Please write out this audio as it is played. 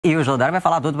E o Jodar vai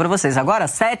falar tudo para vocês. Agora,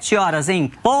 7 horas em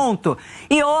ponto.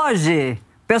 E hoje,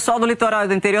 o pessoal do litoral e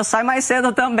do interior sai mais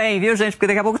cedo também, viu, gente? Porque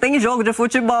daqui a pouco tem jogo de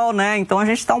futebol, né? Então a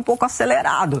gente está um pouco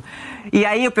acelerado. E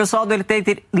aí, o pessoal do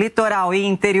litoral e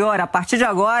interior, a partir de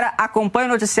agora, acompanha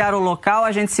o noticiário local.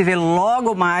 A gente se vê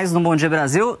logo mais no Bom Dia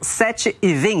Brasil,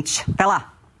 7h20. Até lá!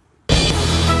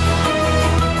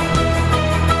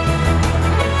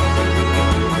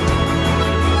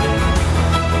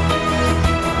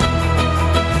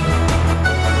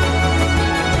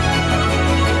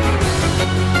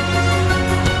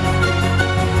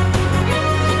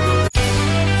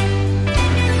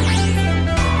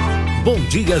 Bom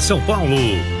dia, São Paulo.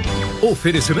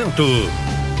 Oferecimento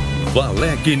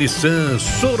Valec Nissan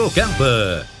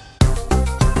Sorocaba.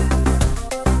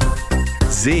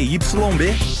 ZYB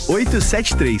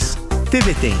 873.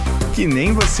 TV Tem, que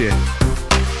nem você.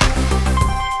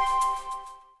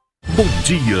 Bom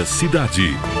Dia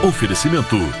Cidade.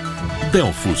 Oferecimento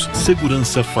Delfos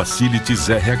Segurança Facilities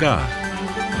RH.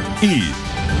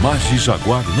 E Magi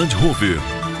Jaguar Land Rover.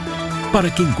 Para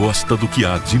quem gosta do que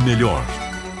há de melhor.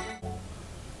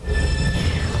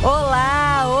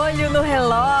 Olá, olho no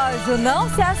relógio, não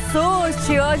se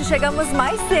assuste, hoje chegamos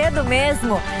mais cedo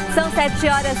mesmo. São 7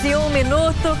 horas e 1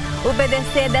 minuto, o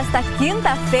BDC desta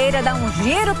quinta-feira dá um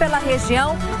giro pela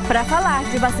região para falar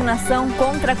de vacinação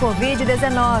contra a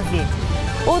Covid-19.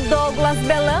 O Douglas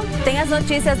Belan tem as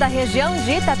notícias da região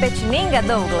de Itapetininga,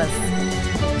 Douglas.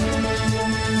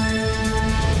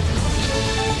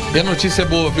 E a notícia é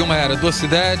boa, viu, Mayara? 2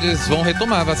 cidades vão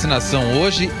retomar a vacinação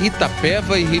hoje,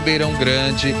 Itapeva e Ribeirão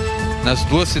Grande. Nas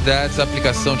 2 cidades, a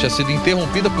aplicação tinha sido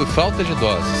interrompida por falta de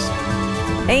doses.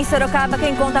 Em Sorocaba,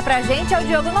 quem conta pra gente é o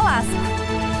Diogo Nolasco.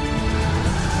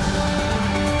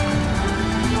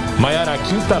 Mayara,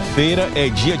 quinta-feira é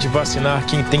dia de vacinar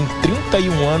quem tem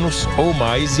 31 anos ou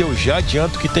mais e eu já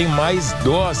adianto que tem mais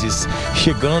doses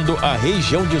chegando à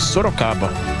região de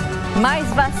Sorocaba. Mais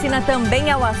vacina também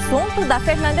é o assunto da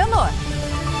Fernanda Leonor.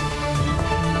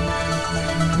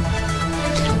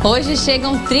 Hoje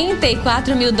chegam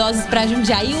 34 mil doses para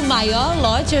Jundiaí, o maior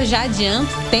lote, eu já adianto.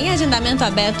 Tem agendamento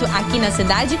aberto aqui na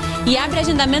cidade e abre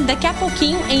agendamento daqui a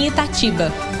pouquinho em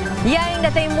Itatiba. E ainda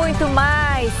tem muito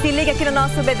mais. Se liga aqui no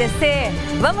nosso BDC.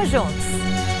 Vamos juntos.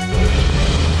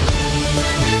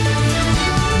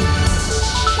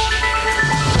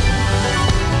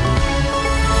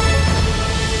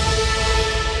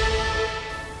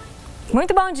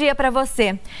 Muito bom dia para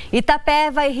você.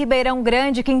 Itapeva e Ribeirão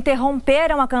Grande, que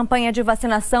interromperam a campanha de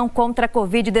vacinação contra a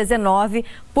Covid-19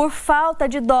 por falta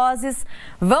de doses,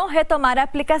 vão retomar a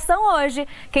aplicação hoje.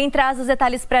 Quem traz os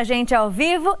detalhes para a gente ao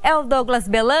vivo é o Douglas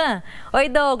Belan. Oi,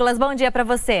 Douglas, bom dia para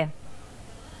você.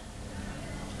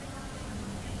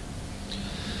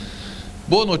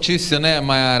 Boa notícia, né,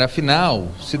 Mayara? Afinal,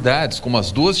 cidades como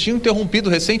as 2 tinham interrompido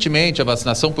recentemente a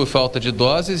vacinação por falta de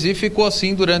doses e ficou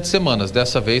assim durante semanas.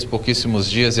 Dessa vez, pouquíssimos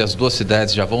dias e as 2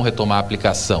 cidades já vão retomar a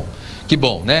aplicação. Que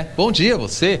bom, né? Bom dia a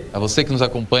você que nos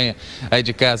acompanha aí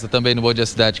de casa também no Bom Dia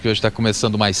Cidade, que hoje está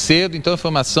começando mais cedo. Então,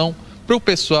 informação para o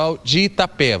pessoal de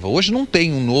Itapeva. Hoje não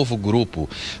tem um novo grupo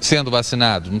sendo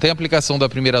vacinado, não tem aplicação da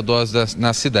primeira dose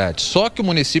na cidade. Só que o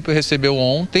município recebeu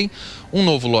ontem um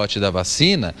novo lote da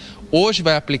vacina. Hoje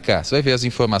vai aplicar, você vai ver as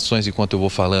informações enquanto eu vou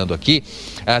falando aqui,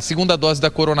 a segunda dose da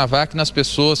Coronavac nas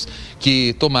pessoas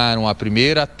que tomaram a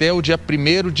primeira até o dia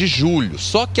 1º de julho.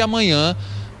 Só que amanhã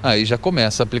aí já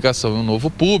começa a aplicação em um novo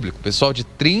público. O pessoal de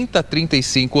 30 a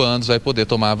 35 anos vai poder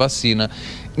tomar a vacina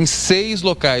em 6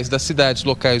 locais da cidade.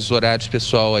 Locais, horários,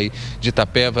 pessoal aí de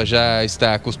Itapeva já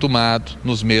está acostumado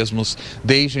nos mesmos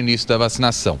desde o início da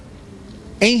vacinação.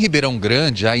 Em Ribeirão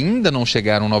Grande ainda não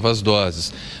chegaram novas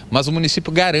doses, mas o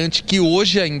município garante que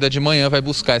hoje ainda de manhã vai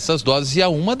buscar essas doses e à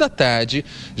 1 da tarde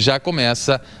já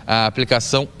começa a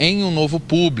aplicação em um novo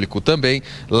público. Também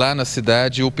lá na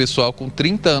cidade o pessoal com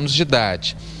 30 anos de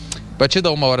idade. A partir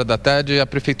da 1 da tarde a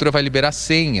prefeitura vai liberar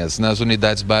senhas nas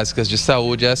unidades básicas de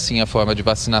saúde, é assim a forma de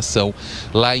vacinação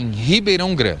lá em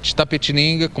Ribeirão Grande.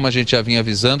 Itapetininga, como a gente já vinha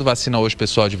avisando, vacina hoje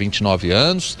pessoal de 29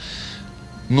 anos.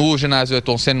 No ginásio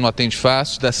Ayrton Senna não atende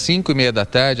fácil, das 5h30 da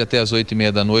tarde até as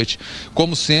 8h30 da noite,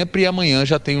 como sempre. E amanhã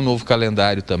já tem um novo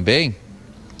calendário também.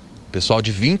 Pessoal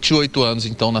de 28 anos,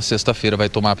 então, na sexta-feira vai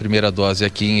tomar a primeira dose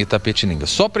aqui em Itapetininga.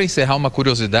 Só para encerrar uma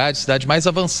curiosidade, cidade mais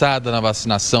avançada na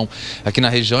vacinação aqui na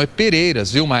região é Pereiras,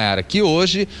 viu, Mayara? Que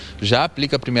hoje já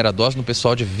aplica a primeira dose no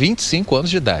pessoal de 25 anos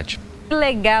de idade.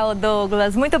 Legal,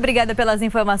 Douglas. Muito obrigada pelas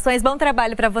informações. Bom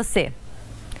trabalho para você.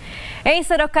 Em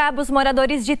Sorocaba, os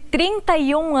moradores de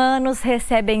 31 anos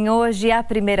recebem hoje a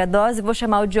primeira dose. Vou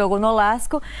chamar o Diogo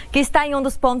Nolasco, que está em um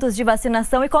dos pontos de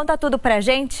vacinação e conta tudo pra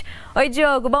gente. Oi,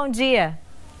 Diogo, bom dia.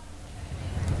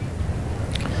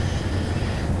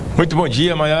 Muito bom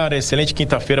dia, Maiara. Excelente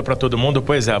quinta-feira para todo mundo.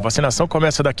 Pois é, a vacinação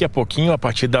começa daqui a pouquinho, a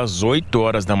partir das 8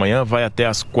 horas da manhã, vai até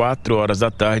as 4 horas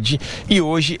da tarde. E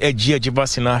hoje é dia de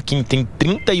vacinar quem tem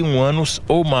 31 anos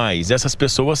ou mais. Essas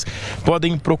pessoas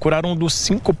podem procurar um dos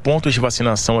 5 pontos de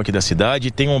vacinação aqui da cidade.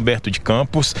 Tem o Humberto de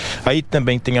Campos, aí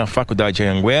também tem a Faculdade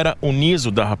Anhanguera, o Niso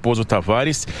da Raposo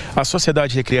Tavares, a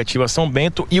Sociedade Recreativa São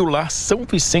Bento e o Lar São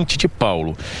Vicente de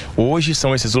Paulo. Hoje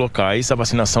são esses locais, a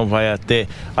vacinação vai até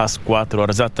as 4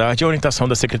 horas da tarde. A orientação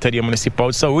da Secretaria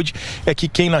Municipal de Saúde é que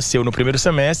quem nasceu no primeiro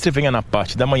semestre venha na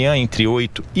parte da manhã, entre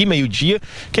 8 e meio-dia.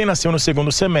 Quem nasceu no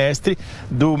segundo semestre,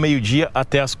 do meio-dia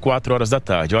até as 4 horas da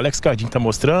tarde. O Alex Cardim está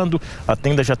mostrando, a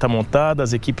tenda já está montada,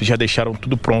 as equipes já deixaram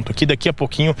tudo pronto aqui. Daqui a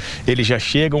pouquinho eles já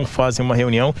chegam, fazem uma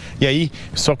reunião e aí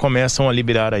só começam a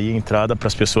liberar aí a entrada para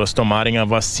as pessoas tomarem a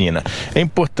vacina. É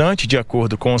importante, de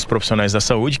acordo com os profissionais da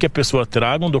saúde, que a pessoa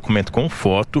traga um documento com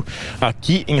foto.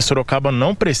 Aqui em Sorocaba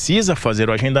não precisa fazer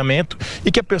o agendamento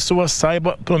e que a pessoa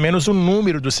saiba pelo menos o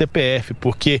número do CPF,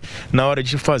 porque na hora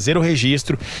de fazer o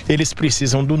registro eles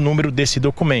precisam do número desse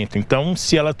documento. Então,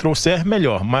 se ela trouxer,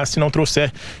 melhor, mas se não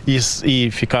trouxer e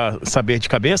ficar saber de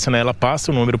cabeça, né, ela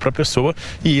passa o número para a pessoa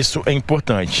e isso é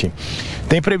importante.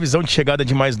 Tem previsão de chegada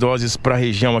de mais doses para a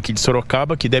região aqui de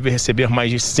Sorocaba, que deve receber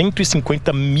mais de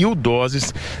 150 mil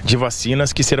doses de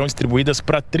vacinas que serão distribuídas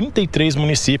para 33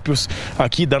 municípios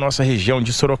aqui da nossa região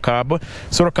de Sorocaba.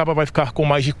 Sorocaba vai ficar com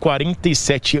mais de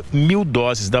 47 mil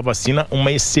doses da vacina.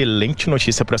 Uma excelente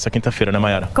notícia para essa quinta-feira, né,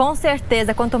 Maiara? Com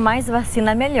certeza, quanto mais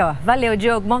vacina, melhor. Valeu,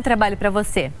 Diogo, bom trabalho para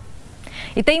você.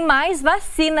 E tem mais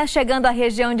vacina chegando à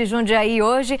região de Jundiaí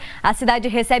hoje. A cidade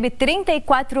recebe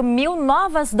 34 mil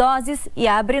novas doses e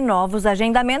abre novos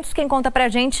agendamentos. Quem conta pra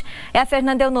gente é a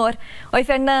Fernanda Elnor. Oi,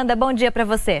 Fernanda, bom dia para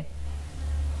você.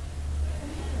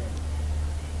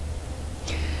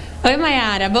 Oi,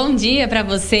 Maiara, bom dia para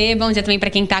você, bom dia também para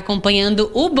quem está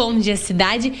acompanhando o Bom Dia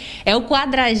Cidade. É o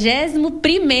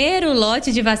 41º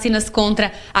lote de vacinas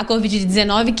contra a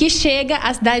Covid-19 que chega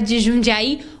à cidade de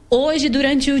Jundiaí hoje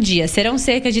durante o dia. Serão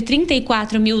cerca de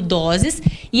 34 mil doses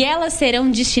e elas serão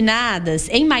destinadas,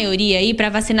 em maioria, aí para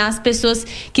vacinar as pessoas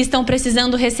que estão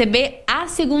precisando receber a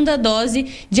segunda dose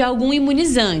de algum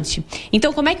imunizante.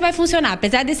 Então, como é que vai funcionar?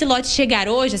 Apesar desse lote chegar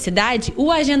hoje à cidade,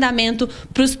 o agendamento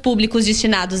para os públicos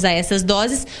destinados a essas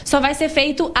doses só vai ser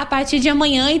feito a partir de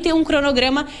amanhã e tem um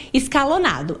cronograma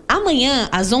escalonado. Amanhã,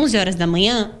 às 11 horas da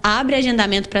manhã, abre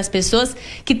agendamento para as pessoas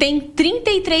que têm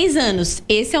 33 anos.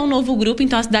 Esse é um novo grupo,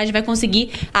 então a cidade vai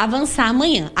conseguir avançar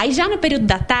amanhã. Aí já no período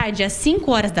da tarde, às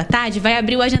 5 horas da tarde, vai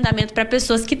abrir o agendamento para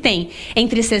pessoas que têm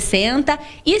entre 60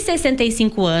 e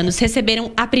 65 anos,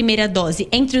 receberam a primeira dose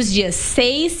entre os dias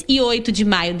 6 e 8 de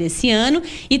maio desse ano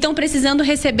e estão precisando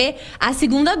receber a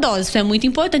segunda dose. Isso é muito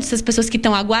importante. Essas pessoas que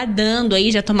estão aguardando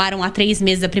aí, já tomaram há 3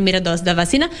 meses a primeira dose da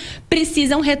vacina,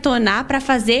 precisam retornar para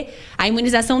fazer a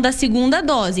imunização da segunda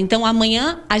dose. Então,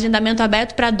 amanhã, agendamento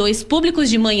aberto para 2 públicos,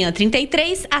 de manhã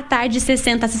 33, à tarde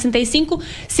 60 a 65,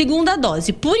 segunda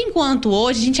dose. Por enquanto,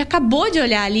 hoje, a gente acabou de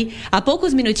olhar ali há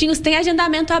poucos minutinhos, tem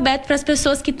agendamento aberto para as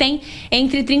pessoas que têm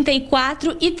entre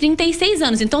 34 e 36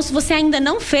 anos. Então, se você ainda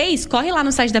não fez, corre lá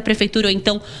no site da prefeitura ou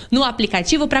então no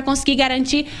aplicativo para conseguir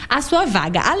garantir a sua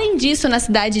vaga. Além disso, na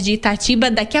cidade de Itatiba,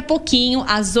 daqui a pouquinho,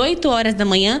 às 8 horas da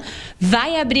manhã,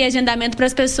 vai abrir agendamento para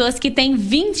as pessoas que têm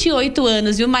 28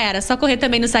 anos, viu, Maiara? Só correr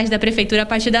também no site da prefeitura a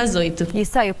partir das 8.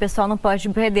 Isso aí, o pessoal não pode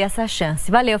perder essa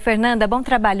chance. Valeu, Fernanda, bom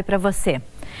trabalho para você.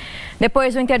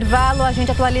 Depois do intervalo, a gente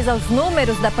atualiza os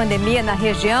números da pandemia na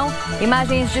região.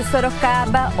 Imagens de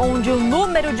Sorocaba, onde o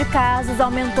número de casos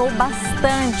aumentou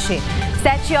bastante.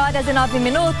 7 horas e 9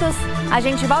 minutos, a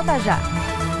gente volta já.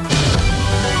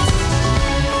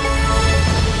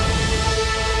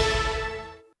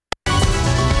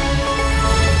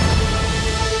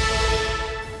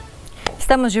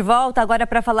 Estamos de volta agora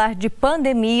para falar de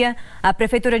pandemia. A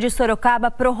Prefeitura de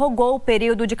Sorocaba prorrogou o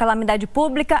período de calamidade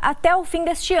pública até o fim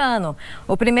deste ano.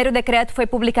 O primeiro decreto foi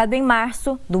publicado em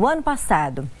março do ano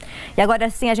passado. E agora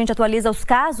sim a gente atualiza os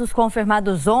casos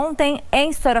confirmados ontem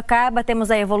em Sorocaba.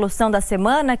 Temos a evolução da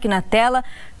semana aqui na tela.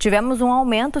 Tivemos um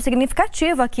aumento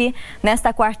significativo aqui.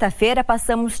 Nesta quarta-feira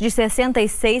passamos de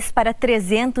 66 para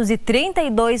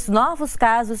 332 novos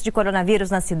casos de coronavírus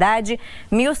na cidade,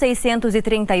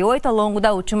 1.638 ao longo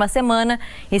da última semana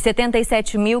e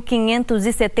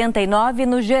 77.579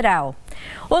 no geral.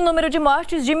 O número de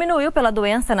mortes diminuiu pela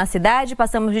doença na cidade,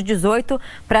 passamos de 18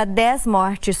 para 10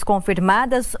 mortes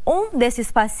confirmadas. Um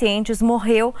desses pacientes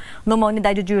morreu numa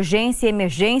unidade de urgência e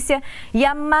emergência e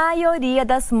a maioria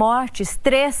das mortes,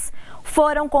 3,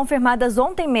 foram confirmadas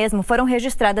ontem mesmo, foram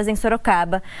registradas em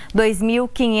Sorocaba.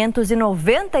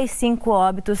 2.595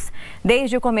 óbitos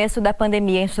desde o começo da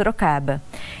pandemia em Sorocaba.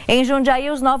 Em Jundiaí,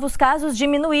 os novos casos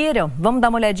diminuíram. Vamos dar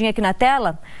uma olhadinha aqui na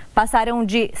tela? Passaram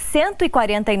de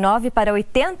 149 para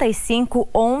 85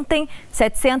 ontem,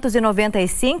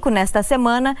 795 nesta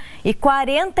semana e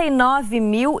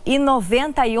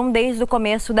 49.091 desde o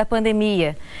começo da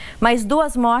pandemia. Mais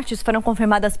 2 mortes foram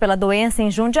confirmadas pela doença em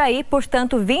Jundiaí,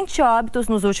 portanto 20 óbitos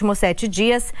nos últimos 7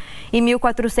 dias e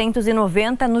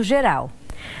 1.490 no geral.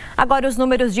 Agora, os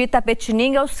números de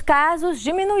Itapetininga, os casos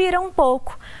diminuíram um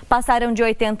pouco. Passaram de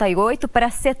 88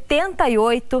 para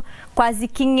 78, quase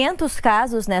 500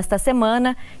 casos nesta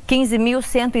semana,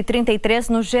 15.133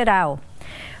 no geral.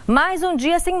 Mais um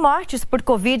dia sem mortes por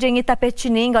Covid em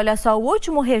Itapetininga. Olha só, o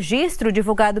último registro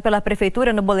divulgado pela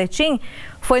Prefeitura no boletim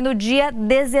foi no dia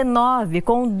 19,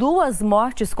 com 2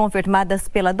 mortes confirmadas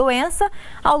pela doença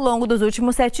ao longo dos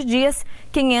últimos 7 dias,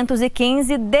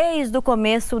 515 desde o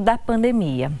começo da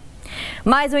pandemia.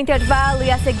 Mais um intervalo e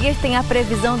a seguir tem a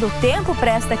previsão do tempo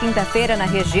para esta quinta-feira na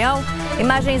região.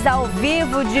 Imagens ao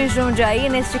vivo de Jundiaí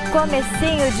neste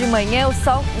comecinho de manhã. O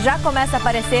sol já começa a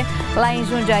aparecer lá em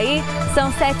Jundiaí.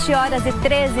 São 7 horas e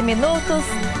 13 minutos.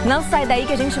 Não sai daí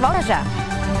que a gente volta já.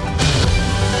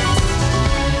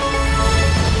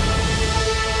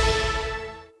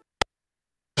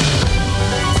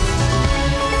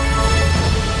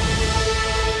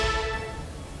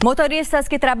 Motoristas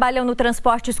que trabalham no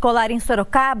transporte escolar em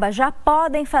Sorocaba já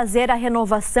podem fazer a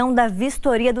renovação da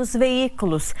vistoria dos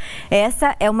veículos.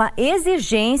 Essa é uma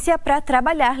exigência para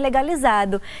trabalhar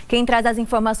legalizado. Quem traz as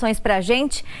informações para a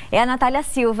gente é a Natália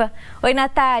Silva. Oi,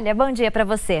 Natália, bom dia para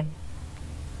você.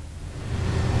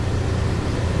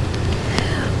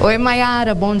 Oi,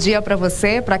 Maiara, bom dia para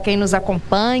você, para quem nos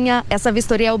acompanha. Essa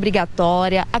vistoria é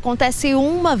obrigatória, acontece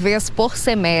uma vez por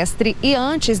semestre e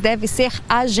antes deve ser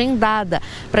agendada.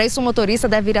 Para isso, o motorista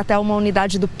deve ir até uma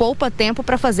unidade do Poupa Tempo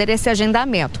para fazer esse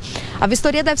agendamento. A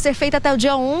vistoria deve ser feita até o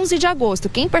dia 11 de agosto.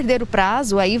 Quem perder o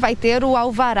prazo, aí vai ter o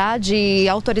alvará de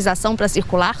autorização para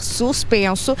circular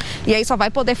suspenso e aí só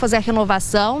vai poder fazer a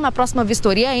renovação na próxima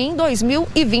vistoria em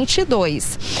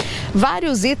 2022.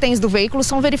 Vários itens do veículo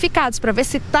são verificados para ver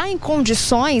se está em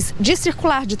condições de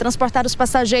circular, de transportar os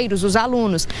passageiros, os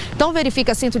alunos. Então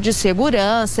verifica cinto de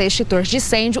segurança, extintor de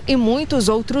incêndio e muitos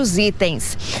outros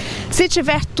itens. Se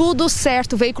tiver tudo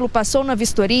certo, o veículo passou na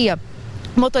vistoria,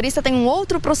 o motorista tem um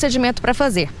outro procedimento para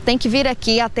fazer. Tem que vir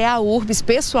aqui até a URBS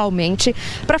pessoalmente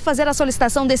para fazer a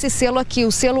solicitação desse selo aqui,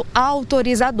 o selo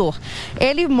autorizador.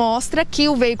 Ele mostra que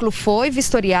o veículo foi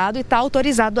vistoriado e está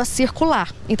autorizado a circular.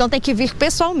 Então tem que vir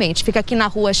pessoalmente. Fica aqui na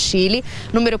Rua Chile,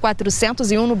 número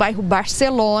 401, no bairro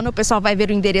Barcelona. O pessoal vai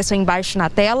ver o endereço aí embaixo na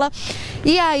tela.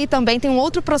 E aí também tem um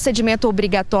outro procedimento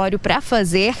obrigatório para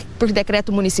fazer, por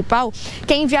decreto municipal,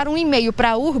 que é enviar um e-mail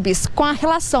para a URBS com a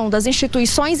relação das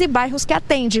instituições e bairros que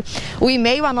atende. O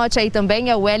e-mail, anote aí também,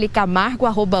 é o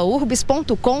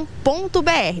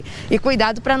lcamargo@urbs.com.br. E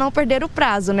cuidado para não perder o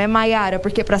prazo, né, Maiara?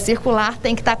 Porque para circular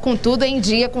tem que estar com tudo em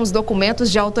dia, com os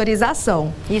documentos de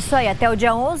autorização. Isso aí, até o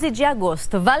dia 11 de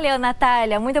agosto. Valeu,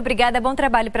 Natália. Muito obrigada, bom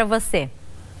trabalho para você.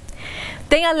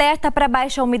 Tem alerta para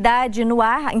baixa umidade no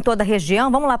ar em toda a região.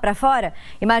 Vamos lá para fora?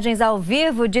 Imagens ao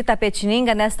vivo de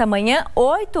Itapetininga nesta manhã.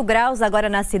 8 graus agora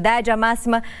na cidade. A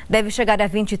máxima deve chegar a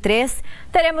 23.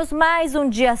 Teremos mais um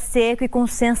dia seco e com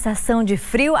sensação de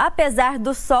frio, apesar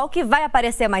do sol que vai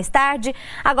aparecer mais tarde.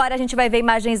 Agora a gente vai ver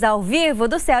imagens ao vivo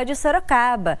do céu de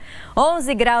Sorocaba.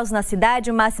 11 graus na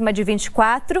cidade, máxima de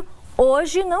 24.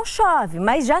 Hoje não chove,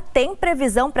 mas já tem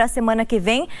previsão para a semana que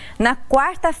vem, na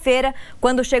quarta-feira,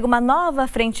 quando chega uma nova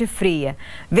frente fria.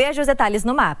 Veja os detalhes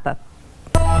no mapa.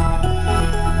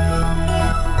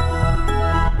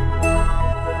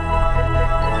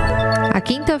 A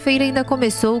quinta-feira ainda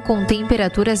começou com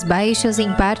temperaturas baixas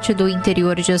em parte do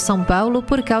interior de São Paulo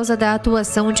por causa da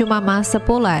atuação de uma massa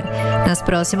polar. Nas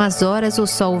próximas horas, o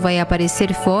sol vai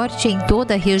aparecer forte em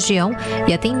toda a região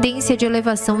e a tendência de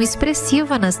elevação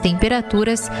expressiva nas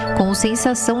temperaturas, com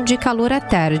sensação de calor à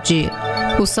tarde.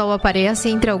 O sol aparece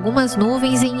entre algumas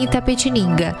nuvens em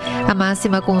Itapetininga. A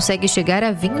máxima consegue chegar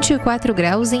a 24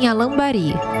 graus em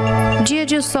Alambari. Dia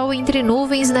de sol entre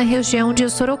nuvens na região de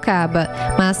Sorocaba.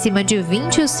 Máxima de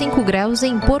 25 graus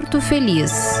em Porto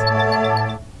Feliz.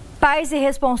 Pais e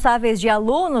responsáveis de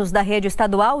alunos da rede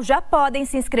estadual já podem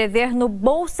se inscrever no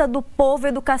Bolsa do Povo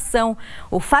Educação.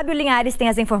 O Fábio Linhares tem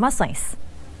as informações.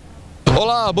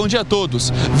 Olá, bom dia a todos.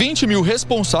 20 mil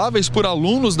responsáveis por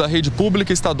alunos da rede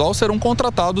pública estadual serão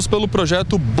contratados pelo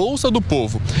projeto Bolsa do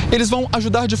Povo. Eles vão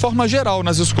ajudar de forma geral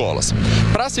nas escolas.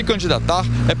 Para se candidatar,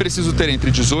 é preciso ter entre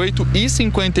 18 e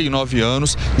 59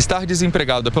 anos, estar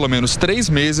desempregado há pelo menos 3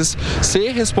 meses,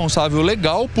 ser responsável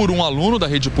legal por um aluno da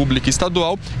rede pública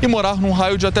estadual e morar num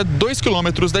raio de até 2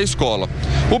 quilômetros da escola.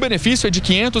 O benefício é de R$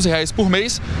 500 por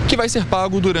mês, que vai ser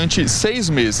pago durante 6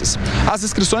 meses. As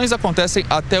inscrições acontecem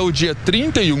até o dia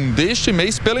 31 deste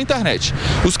mês pela internet.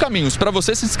 Os caminhos para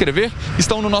você se inscrever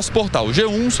estão no nosso portal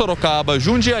G1, Sorocaba,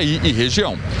 Jundiaí e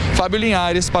região. Fábio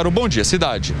Linhares para o Bom Dia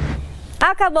Cidade.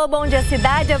 Acabou o Bom Dia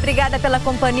Cidade, obrigada pela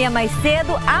companhia mais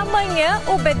cedo. Amanhã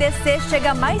o BDC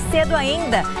chega mais cedo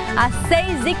ainda, às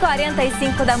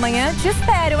 6h45 da manhã. Te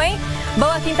espero, hein?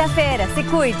 Boa quinta-feira, se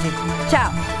cuide.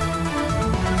 Tchau.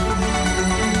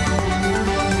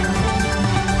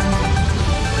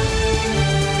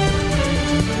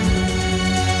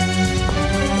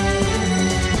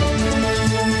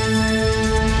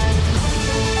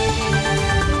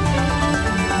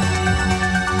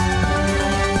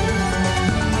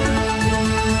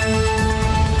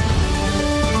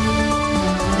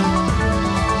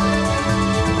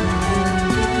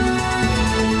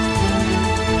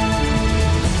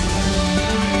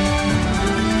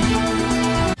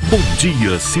 Bom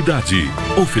Dia Cidade.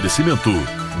 Oferecimento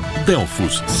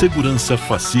Delfos Segurança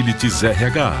Facilities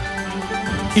RH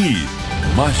e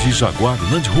Magi Jaguar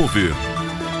Land Rover.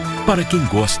 Para quem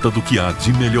gosta do que há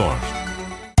de melhor.